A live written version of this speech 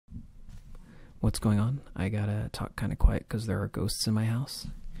What's going on? I gotta talk kind of quiet because there are ghosts in my house.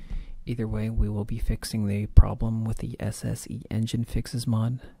 Either way, we will be fixing the problem with the SSE EngineFixes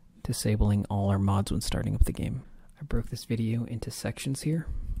mod, disabling all our mods when starting up the game. I broke this video into sections here,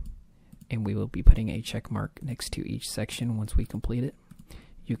 and we will be putting a check mark next to each section once we complete it.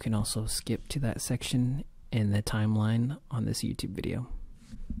 You can also skip to that section in the timeline on this YouTube video.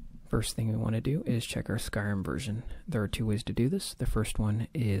 First thing we want to do is check our Skyrim version. There are two ways to do this. The first one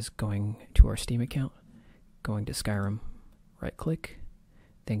is going to our Steam account, going to Skyrim, right click,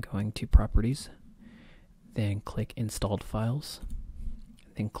 then going to Properties, then click Installed Files,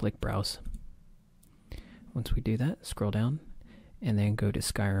 then click Browse. Once we do that, scroll down, and then go to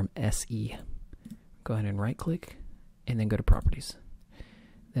Skyrim SE. Go ahead and right click, and then go to Properties.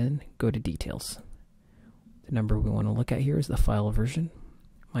 Then go to Details. The number we want to look at here is the file version.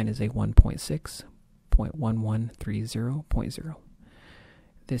 Mine is a 1.6.1130.0.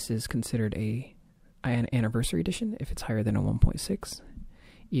 This is considered an anniversary edition if it's higher than a 1.6.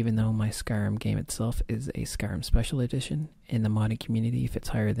 Even though my Skyrim game itself is a Skyrim special edition, in the modding community if it's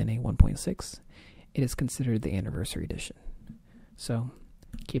higher than a 1.6, it is considered the anniversary edition. So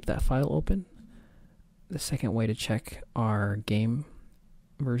keep that file open. The second way to check our game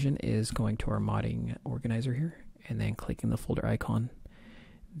version is going to our modding organizer here, and then clicking the folder icon,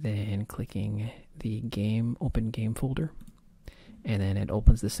 then clicking the open game folder, and then it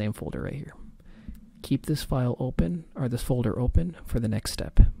opens the same folder right here. Keep this file open, or this folder open, for the next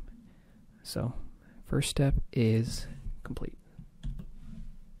step. So first step is complete.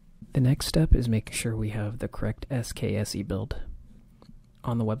 The next step is making sure we have the correct SKSE build.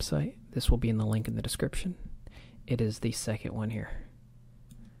 On the website, this will be in the link in the description. It is the second one here.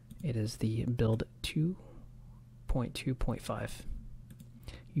 It is the build 2.2.5.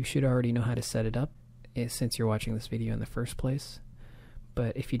 You should already know how to set it up since you're watching this video in the first place,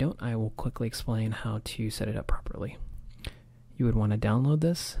 but if you don't, I will quickly explain how to set it up properly. You would want to download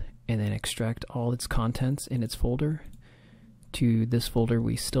this and then extract all its contents in its folder to this folder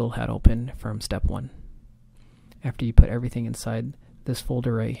we still had open from step 1. After you put everything inside this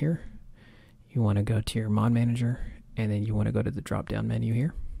folder right here, you want to go to your mod manager, and then you want to go to the drop down menu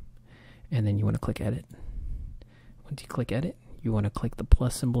here, and then you want to click edit. Once you click edit, you want to click the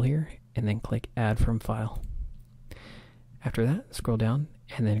plus symbol here, and then click add from file. After that, scroll down,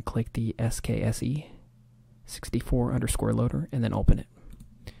 and then click the SKSE 64_ loader, and then open it.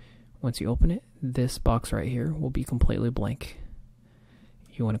 Once you open it, this box right here will be completely blank.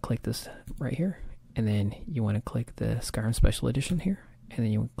 You want to click this right here, and then you want to click the Skyrim Special Edition here, and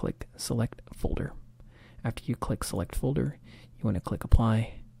then you want to click Select Folder. After you click Select Folder, you want to click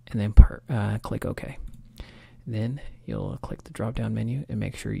Apply, and then click OK. Then you'll click the drop down menu and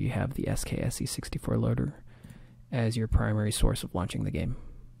make sure you have the SKSE 64 loader as your primary source of launching the game.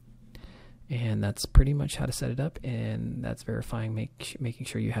 And that's pretty much how to set it up, and that's verifying making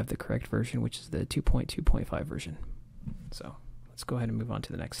sure you have the correct version, which is the 2.2.5 version. So let's go ahead and move on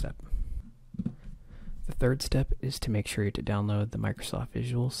to the next step. The third step is to make sure to download the Microsoft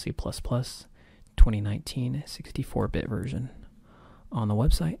Visual C++ 2019 64-bit version. On the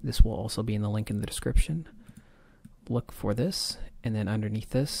website, this will also be in the link in the description. Look for this, and then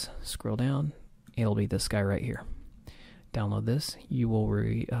underneath this, scroll down, it'll be this guy right here. Download this. You will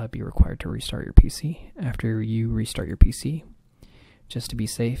be required to restart your PC. After you restart your PC, just to be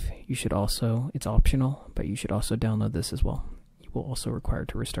safe, you should also, it's optional, but you should also download this as well. You will also require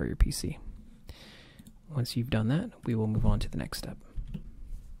to restart your PC. Once you've done that, we will move on to the next step.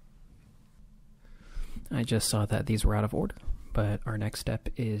 I just saw that these were out of order, but our next step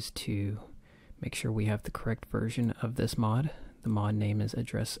is to make sure we have the correct version of this mod. The mod name is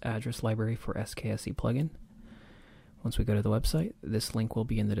address library for SKSE plugin. Once we go to the website, this link will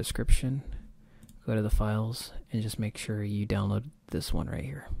be in the description. Go to the files and just make sure you download this one right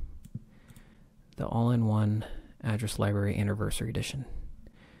here. The all-in-one address library anniversary edition.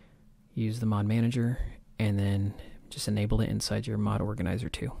 Use the mod manager and then just enable it inside your mod organizer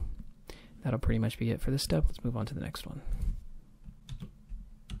too. That'll pretty much be it for this step. Let's move on to the next one.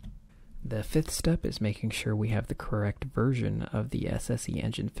 The fifth step is making sure we have the correct version of the SSE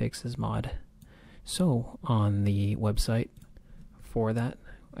EngineFixes mod. So on the website for that,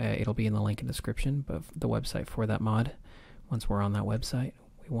 it'll be in the link in the description, but the website for that mod, once we're on that website,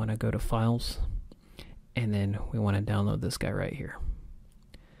 we want to go to Files, and then we want to download this guy right here.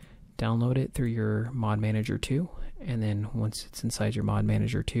 Download it through your mod manager too, and then once it's inside your mod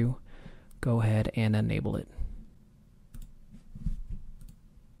manager too, go ahead and enable it.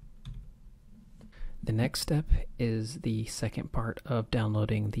 The next step is the second part of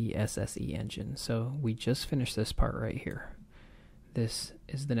downloading the SSE engine. So we just finished this part right here. This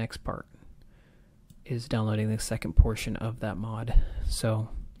is the next part. is downloading the second portion of that mod. So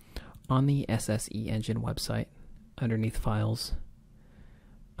on the SSE engine website, underneath files,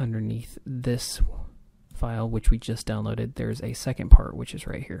 underneath this file which we just downloaded, there's a second part which is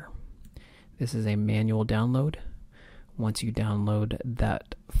right here. This is a manual download. Once you download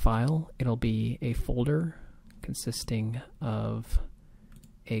that file, it'll be a folder consisting of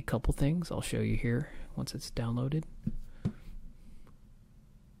a couple things. I'll show you here once it's downloaded.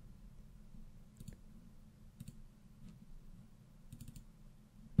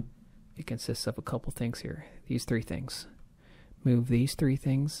 It consists of a couple things here. These three things. Move these three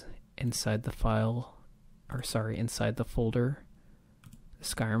things inside the file, or sorry, inside the folder, the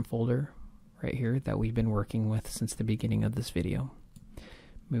Skyrim folder right here that we've been working with since the beginning of this video.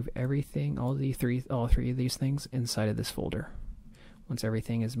 Move everything, all three of these things inside of this folder. Once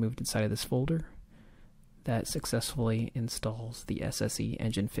everything is moved inside of this folder, that successfully installs the SSE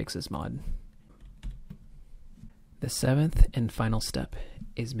EngineFixes mod. The seventh and final step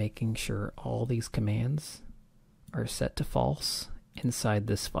is making sure all these commands are set to false inside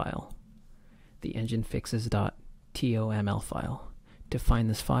this file, the EngineFixes.toml file. To find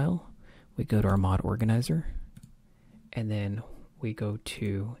this file, we go to our mod organizer, and then we go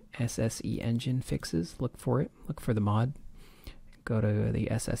to SSE EngineFixes, look for it, look for the mod, go to the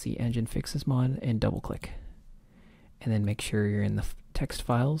SSE EngineFixes mod and double click, and then make sure you're in the text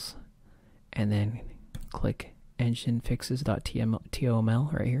files, and then click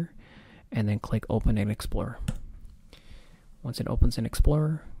EngineFixes.toml right here, and then click Open in Explorer. Once it opens in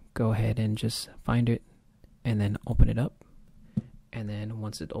Explorer, go ahead and just find it and then open it up. And then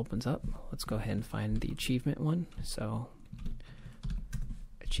once it opens up, let's go ahead and find the achievement one. So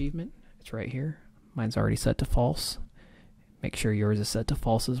achievement, it's right here. Mine's already set to false. Make sure yours is set to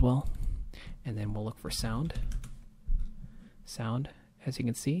false as well. And then we'll look for sound. Sound, as you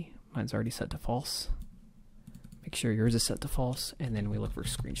can see, mine's already set to false. Make sure yours is set to false, and then we look for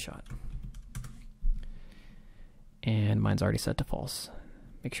screenshot. And mine's already set to false.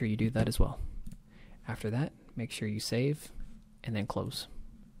 Make sure you do that as well. After that, make sure you save and then close.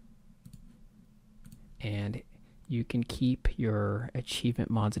 And you can keep your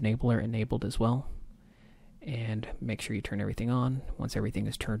achievement mods enabler enabled as well. And make sure you turn everything on. Once everything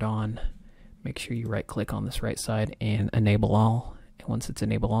is turned on, make sure you right click on this right side and enable all. And once it's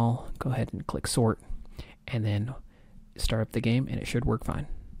enable all, go ahead and click sort, and then start up the game, and it should work fine.